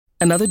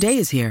Another day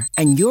is here,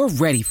 and you're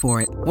ready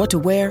for it. What to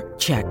wear?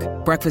 Check.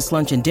 Breakfast,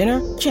 lunch, and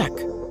dinner? Check.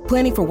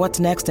 Planning for what's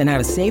next and how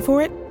to save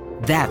for it?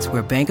 That's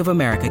where Bank of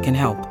America can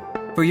help.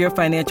 For your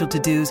financial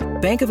to-dos,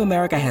 Bank of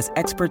America has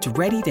experts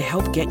ready to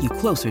help get you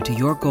closer to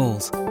your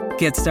goals.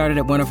 Get started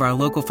at one of our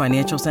local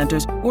financial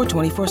centers or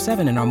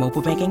 24/7 in our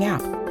mobile banking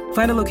app.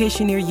 Find a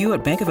location near you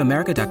at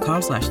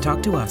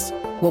bankofamerica.com/talktous.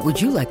 What would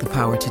you like the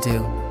power to do?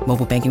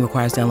 Mobile banking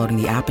requires downloading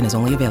the app and is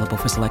only available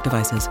for select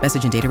devices.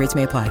 Message and data rates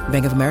may apply.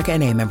 Bank of America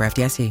N.A., member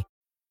FDIC.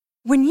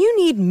 When you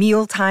need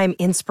mealtime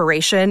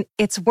inspiration,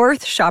 it's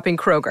worth shopping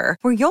Kroger,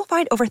 where you'll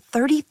find over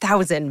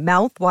 30,000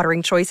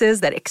 mouth-watering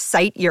choices that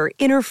excite your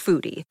inner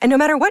foodie. And no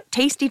matter what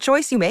tasty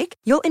choice you make,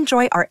 you'll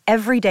enjoy our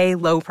everyday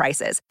low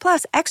prices,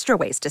 plus extra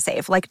ways to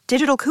save, like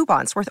digital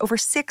coupons worth over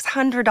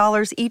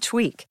 $600 each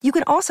week. You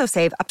can also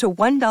save up to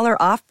 $1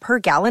 off per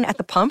gallon at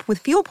the pump with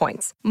fuel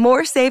points.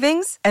 More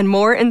savings and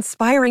more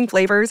inspiring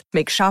flavors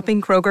make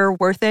shopping Kroger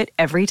worth it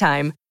every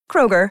time.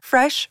 Kroger,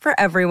 fresh for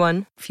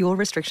everyone. Fuel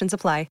restrictions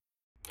apply.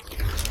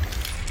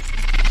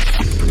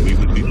 We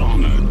would be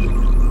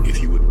honored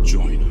if you would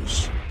join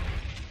us.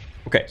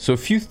 Okay, so a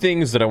few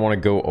things that I want to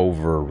go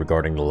over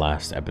regarding the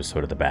last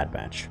episode of The Bad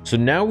Batch. So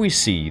now we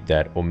see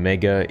that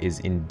Omega is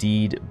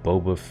indeed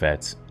Boba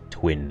Fett's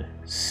twin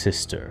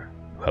sister.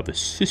 You have a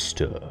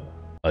sister.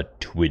 A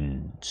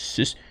twin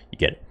sister. You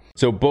get it.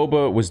 So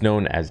Boba was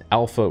known as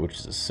Alpha, which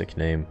is a sick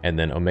name, and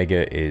then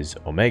Omega is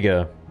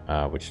Omega,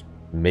 which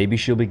maybe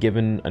she'll be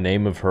given a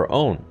name of her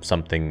own,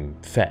 something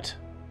Fett,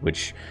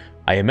 which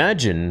I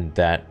imagine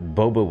that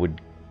Boba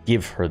would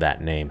give her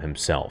that name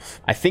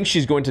himself. I think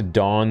she's going to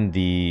don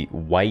the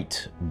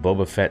white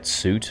Boba Fett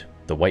suit,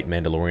 the white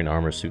Mandalorian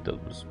armor suit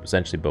that was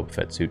essentially Boba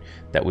Fett's suit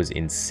that was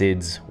in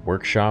Sid's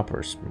workshop,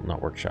 or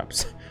not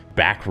workshops,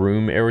 back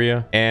room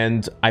area.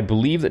 And I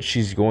believe that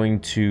she's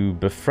going to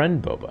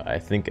befriend Boba. I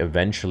think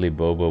eventually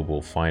Boba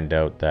will find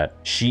out that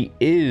she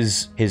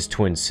is his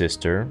twin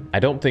sister. I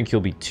don't think he'll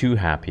be too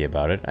happy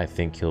about it. I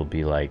think he'll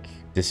be like,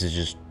 this is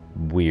just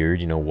weird,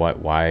 you know,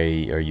 why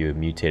are you a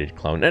mutated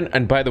clone?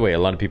 And by the way, a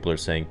lot of people are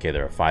saying, okay,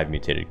 there are 5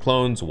 mutated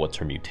clones. What's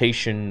her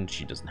mutation?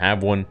 She doesn't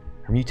have one.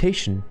 Her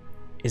mutation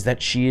is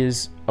that she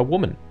is a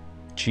woman.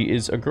 She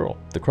is a girl.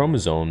 The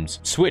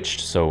chromosomes switched,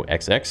 so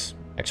XX,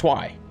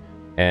 XY,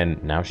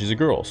 and now she's a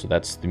girl. So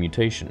that's the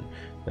mutation.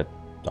 That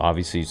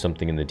obviously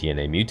something in the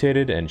DNA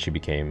mutated, and she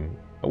became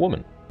a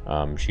woman.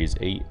 She's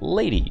a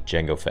lady,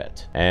 Jango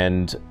Fett.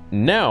 And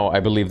now I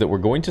believe that we're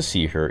going to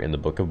see her in the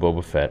Book of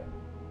Boba Fett.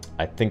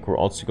 I think we're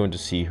also going to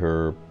see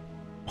her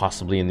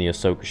possibly in the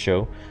Ahsoka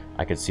show.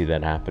 I could see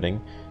that happening.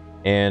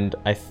 And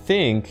I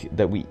think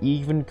that we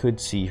even could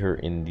see her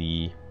in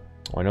the...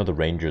 Well, I know the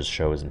Rangers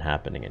show isn't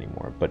happening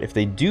anymore, but if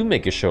they do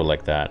make a show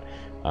like that,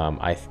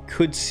 I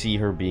could see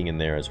her being in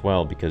there as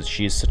well, because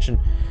she is such an...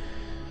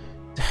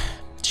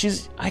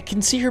 I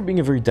can see her being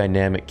a very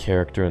dynamic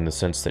character in the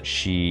sense that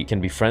she can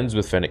be friends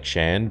with Fennec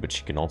Shand, but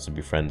she can also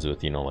be friends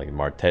with, you know, like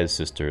Martez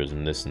sisters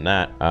and this and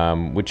that,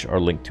 which are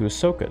linked to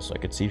Ahsoka. So I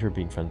could see her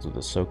being friends with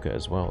Ahsoka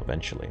as well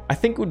eventually. I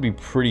think it would be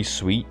pretty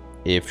sweet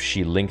if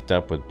she linked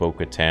up with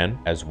Bo-Katan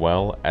as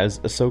well as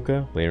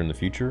Ahsoka later in the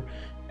future.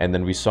 And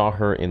then we saw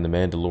her in The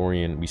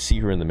Mandalorian. We see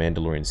her in The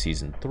Mandalorian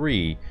Season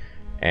 3,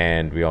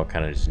 and we all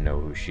kind of just know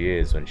who she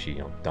is when she, you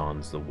know,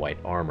 dons the white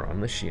armor,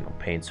 unless she, you know,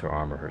 paints her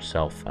armor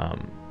herself.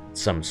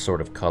 Some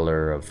sort of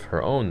color of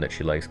her own that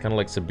she likes, kind of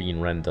like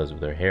Sabine Wren does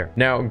with her hair.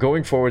 Now,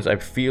 going forwards, I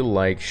feel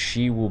like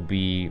she will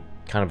be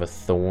kind of a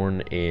thorn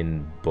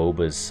in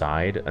Boba's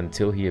side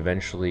until he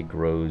eventually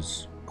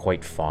grows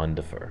quite fond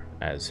of her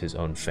as his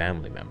own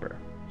family member.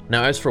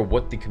 Now, as for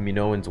what the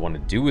Kaminoans want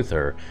to do with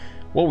her,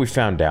 well, we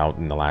found out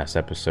in the last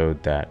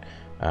episode that,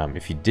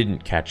 if you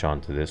didn't catch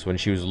on to this, when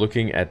she was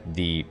looking at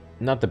the,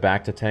 not the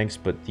Bacta tanks,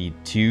 but the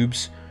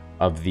tubes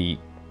of the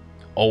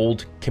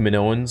old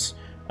Kaminoans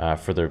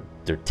for their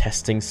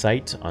testing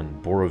site on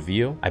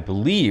Borovio, I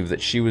believe that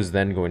she was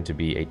then going to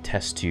be a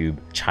test tube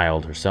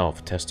child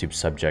herself, a test tube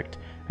subject.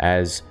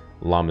 As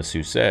Lama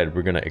Su said,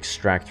 we're going to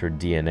extract her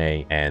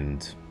DNA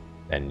and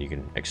then you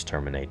can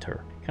exterminate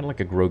her. Kind of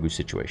like a Grogu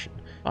situation.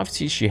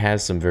 Obviously, she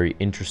has some very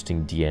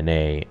interesting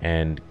DNA,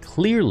 and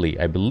clearly,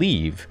 I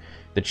believe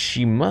that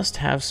she must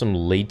have some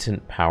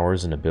latent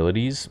powers and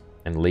abilities.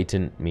 And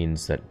latent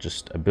means that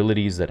just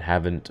abilities that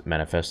haven't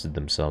manifested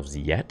themselves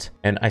yet.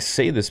 And I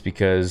say this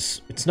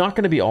because it's not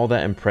going to be all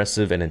that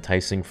impressive and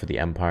enticing for the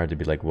Empire to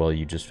be like, well,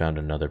 you just found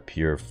another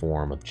pure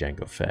form of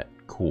Jango Fett.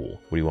 Cool.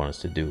 What do you want us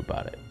to do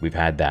about it? We've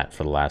had that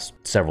for the last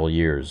several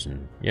years,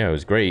 and yeah, it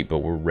was great, but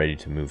we're ready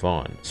to move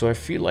on. So I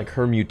feel like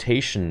her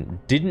mutation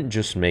didn't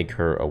just make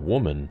her a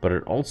woman, but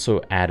it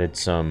also added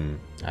some,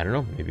 I don't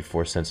know, maybe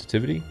force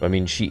sensitivity. I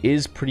mean, she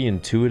is pretty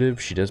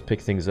intuitive. She does pick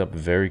things up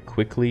very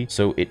quickly.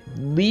 So it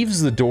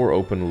leaves the door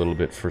open a little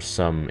bit for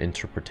some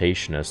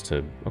interpretation as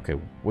to, okay,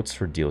 what's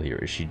her deal here?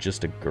 Is she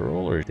just a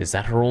girl, or is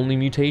that her only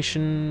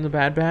mutation, the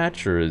Bad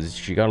Batch? Or is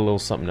she got a little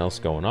something else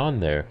going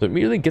on there? So it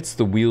immediately gets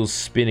the wheels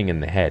spinning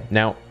in the head.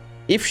 Now,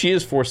 if she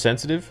is force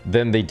sensitive,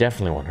 then they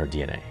definitely want her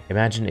DNA.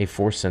 Imagine a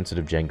force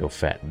sensitive Jango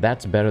Fett.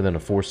 That's better than a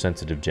force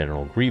sensitive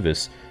General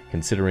Grievous,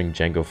 considering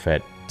Jango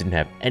Fett didn't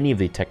have any of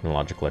the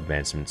technological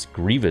advancements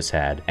Grievous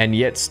had, and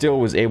yet still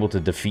was able to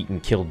defeat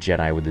and kill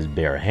Jedi with his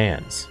bare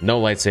hands.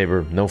 No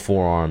lightsaber, no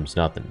forearms,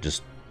 nothing,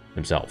 just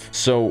himself.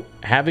 So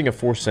having a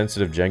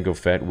Force-sensitive Jango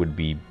Fett would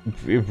be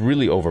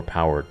really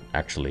overpowered,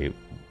 actually.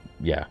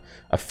 Yeah,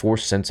 a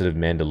Force-sensitive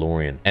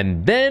Mandalorian.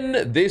 And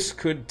then this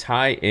could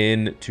tie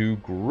in to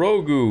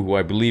Grogu, who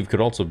I believe could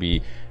also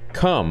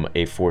become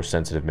a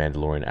Force-sensitive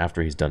Mandalorian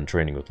after he's done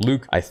training with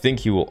Luke. I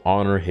think he will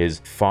honor his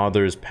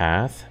father's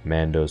path,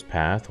 Mando's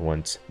path,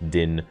 once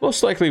Din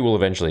most likely will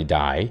eventually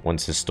die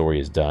once his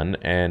story is done,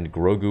 and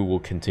Grogu will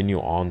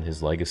continue on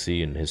his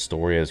legacy and his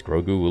story, as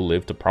Grogu will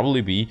live to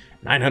probably be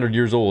 900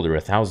 years old or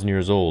 1,000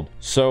 years old.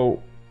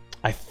 So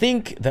I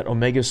think that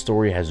Omega's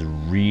story has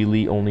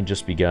really only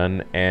just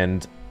begun,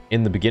 and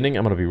in the beginning,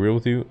 I'm going to be real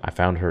with you, I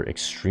found her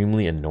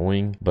extremely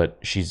annoying, but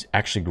she's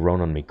actually grown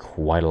on me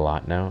quite a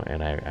lot now,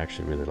 and I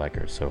actually really like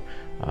her. So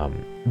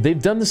they've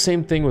done the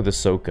same thing with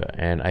Ahsoka,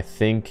 and I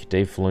think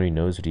Dave Filoni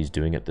knows what he's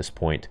doing at this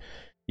point.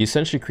 He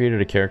essentially created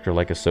a character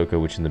like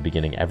Ahsoka, which in the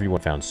beginning everyone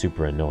found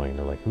super annoying.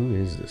 They're like, who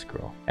is this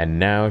girl? And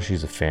now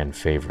she's a fan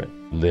favorite,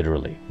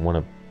 literally one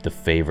of the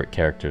favorite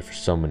characters for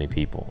so many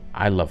people.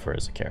 I love her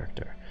as a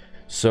character.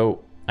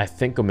 So I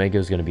think Omega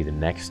is going to be the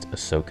next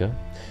Ahsoka,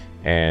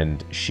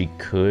 and she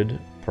could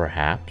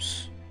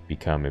perhaps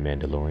become a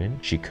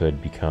Mandalorian. She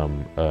could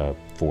become a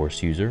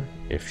Force user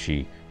if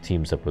she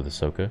teams up with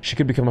Ahsoka. She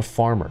could become a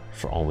farmer,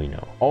 for all we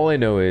know. All I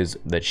know is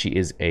that she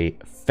is a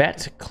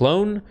Fett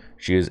clone.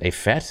 She is a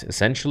Fett,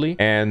 essentially,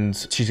 and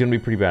she's going to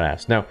be pretty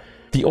badass. Now,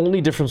 the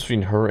only difference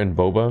between her and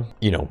Boba,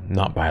 you know,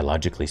 not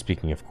biologically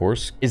speaking, of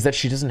course, is that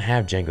she doesn't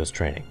have Jango's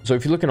training. So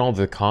if you look in all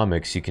the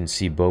comics, you can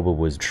see Boba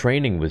was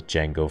training with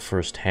Jango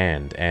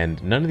firsthand,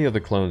 and none of the other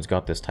clones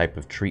got this type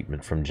of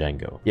treatment from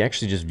Jango. He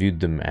actually just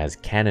viewed them as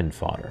cannon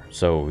fodder.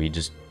 So he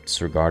just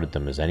disregarded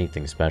them as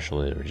anything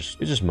special. It's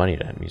just money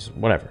to him. He's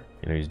whatever.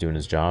 You know, he's doing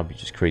his job. You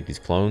just create these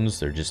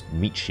clones. They're just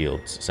meat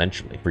shields,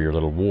 essentially, for your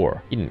little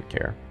war. He didn't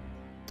care.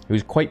 He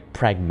was quite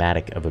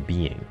pragmatic of a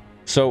being.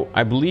 So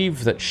I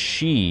believe that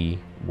she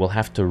will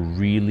have to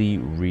really,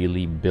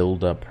 really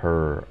build up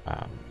her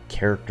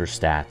character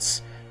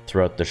stats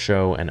throughout the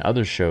show and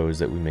other shows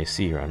that we may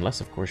see her,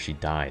 unless of course she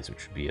dies,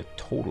 which would be a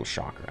total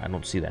shocker. I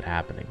don't see that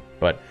happening,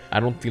 but I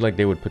don't feel like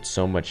they would put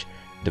so much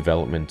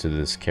development to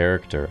this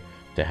character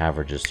to have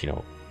her just, you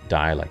know,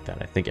 die like that.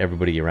 I think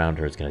everybody around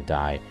her is going to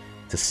die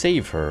to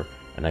save her,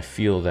 and I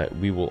feel that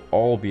we will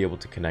all be able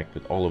to connect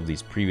with all of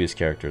these previous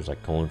characters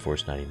like Colon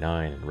Force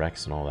 99 and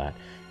Rex and all that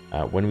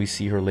when we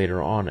see her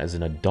later on as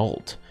an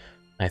adult.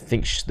 I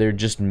think they're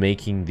just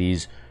making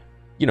these,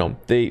 you know,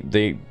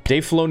 Dave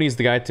Filoni is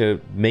the guy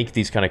to make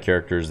these kind of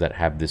characters that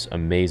have this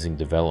amazing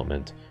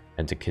development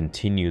and to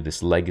continue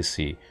this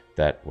legacy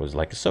that was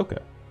like Ahsoka.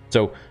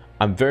 So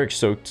I'm very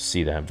stoked to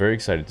see that. I'm very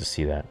excited to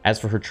see that. As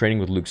for her training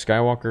with Luke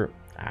Skywalker,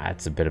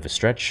 it's a bit of a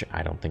stretch.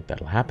 I don't think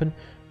that'll happen.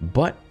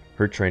 But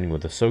her training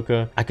with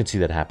Ahsoka, I could see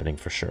that happening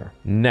for sure.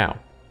 Now,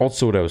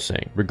 also what I was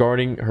saying,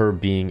 regarding her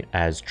being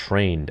as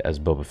trained as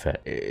Boba Fett,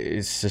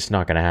 it's just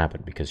not going to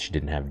happen because she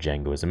didn't have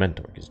Jango as a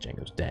mentor, because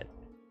Jango's dead.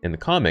 In the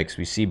comics,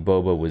 we see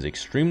Boba was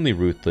extremely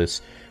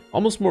ruthless,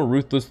 almost more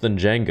ruthless than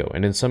Jango,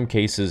 and in some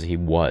cases he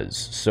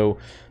was. So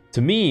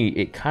to me,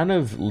 it kind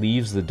of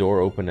leaves the door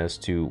open as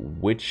to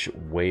which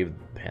way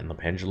the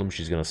pendulum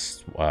she's going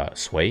to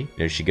sway. You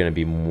know, is she going to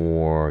be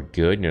more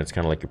good? You know, it's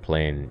kind of like you're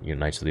playing, you know,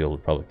 Knights of the Old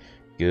Republic.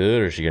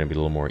 Good, or is she going to be a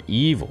little more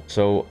evil?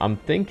 So I'm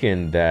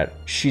thinking that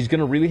she's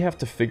going to really have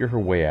to figure her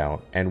way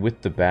out, and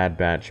with the Bad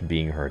Batch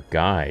being her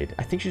guide,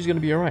 I think she's going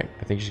to be all right.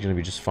 I think she's going to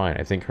be just fine.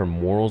 I think her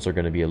morals are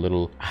going to be a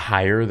little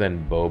higher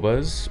than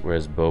Boba's,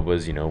 whereas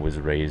Boba's, you know, was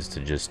raised to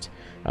just,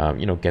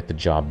 you know, get the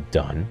job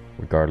done,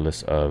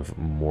 regardless of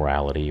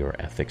morality or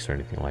ethics or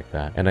anything like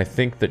that. And I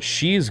think that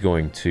she's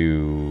going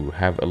to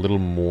have a little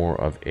more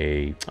of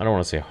a, I don't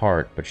want to say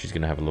heart, but she's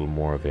going to have a little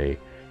more of a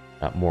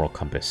moral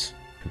compass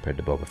compared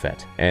to Boba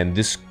Fett. And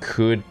this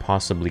could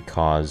possibly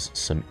cause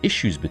some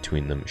issues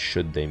between them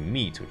should they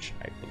meet, which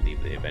I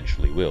believe they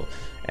eventually will.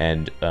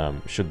 And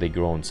should they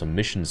go on some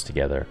missions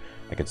together,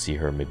 I could see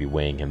her maybe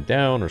weighing him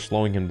down or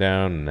slowing him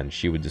down, and then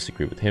she would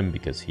disagree with him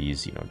because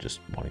he's, you know, just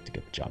wanting to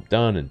get the job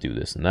done and do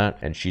this and that.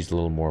 And she's a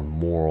little more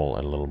moral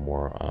and a little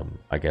more,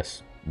 I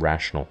guess,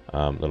 rational,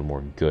 a little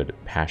more good,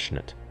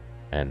 passionate,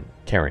 and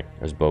caring,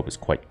 as Boba is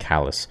quite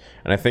callous.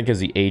 And I think as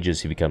he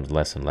ages, he becomes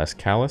less and less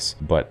callous,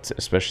 but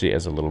especially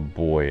as a little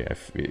boy,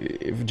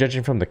 if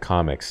judging from the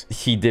comics,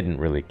 he didn't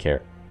really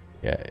care.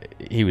 Yeah,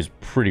 he was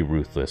pretty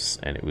ruthless,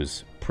 and it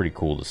was pretty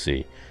cool to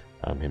see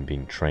him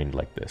being trained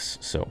like this.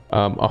 So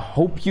I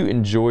hope you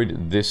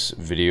enjoyed this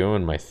video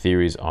and my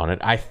theories on it.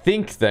 I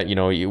think that, you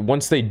know,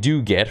 once they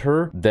do get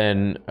her,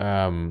 then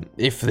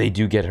if they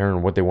do get her,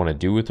 and what they want to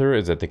do with her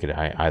is that they could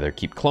either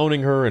keep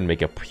cloning her and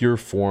make a pure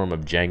form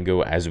of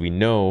Jango. As we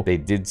know, they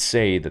did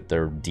say that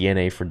their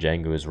DNA for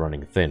Jango is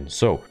running thin.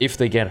 So if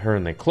they get her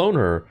and they clone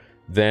her,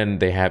 then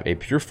they have a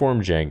pure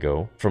form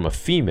Jango from a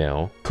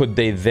female. Could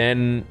they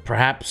then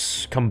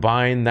perhaps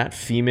combine that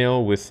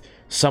female with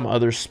some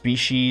other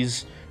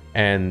species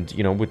and,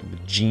 you know,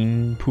 with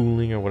gene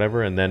pooling or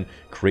whatever, and then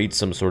create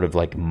some sort of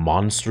like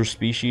monster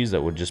species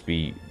that would just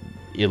be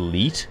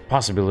elite.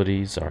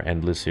 Possibilities are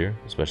endless here,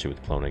 especially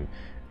with cloning.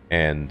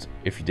 And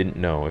if you didn't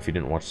know, if you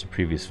didn't watch the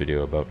previous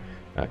video about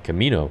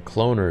Camino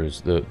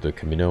cloners, the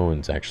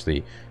Caminoans,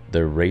 actually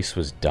their race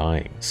was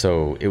dying.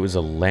 So it was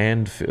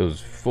it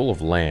was full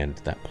of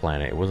land, that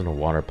planet. It wasn't a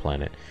water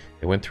planet.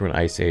 It went through an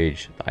ice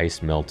age, the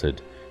ice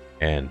melted,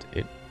 and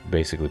it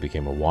basically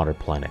became a water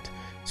planet.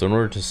 So in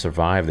order to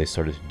survive, they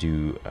started to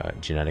do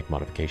genetic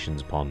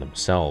modifications upon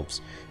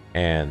themselves,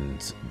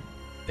 and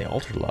they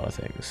altered a lot of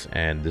things.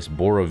 And this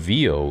Bora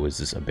Vio is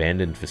this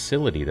abandoned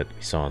facility that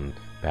we saw in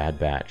Bad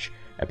Batch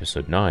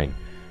episode 9,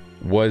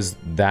 was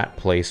that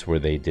place where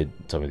they did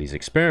some of these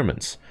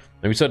experiments.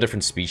 And we saw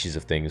different species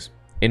of things.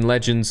 In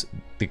Legends,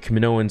 the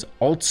Kaminoans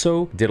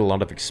also did a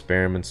lot of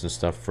experiments and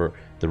stuff for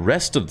the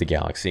rest of the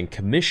galaxy and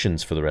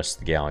commissions for the rest of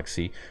the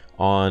galaxy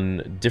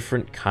on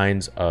different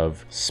kinds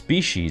of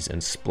species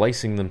and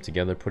splicing them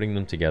together, putting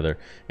them together,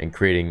 and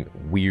creating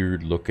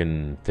weird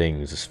looking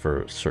things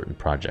for certain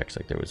projects.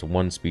 Like there was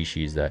one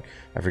species that,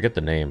 I forget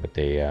the name, but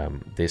they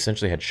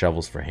essentially had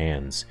shovels for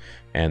hands,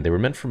 and they were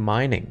meant for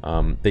mining.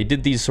 They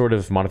did these sort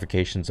of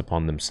modifications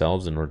upon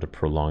themselves in order to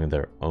prolong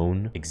their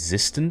own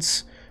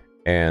existence,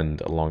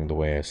 and along the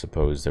way, I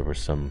suppose, there were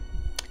some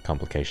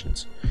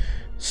complications.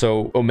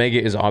 So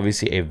Omega is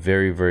obviously a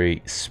very,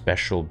 very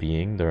special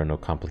being. There are no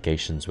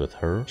complications with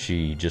her.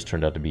 She just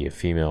turned out to be a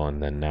female,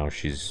 and then now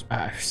she's...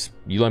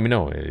 you let me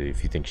know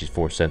if you think she's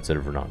force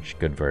sensitive or not. She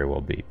could very well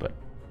be, but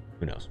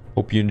who knows.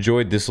 Hope you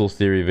enjoyed this little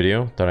theory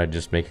video. Thought I'd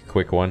just make a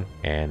quick one,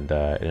 and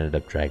it ended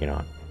up dragging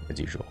on, as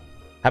usual.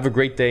 Have a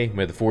great day.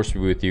 May the force be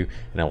with you,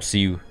 and I will see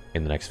you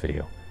in the next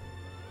video.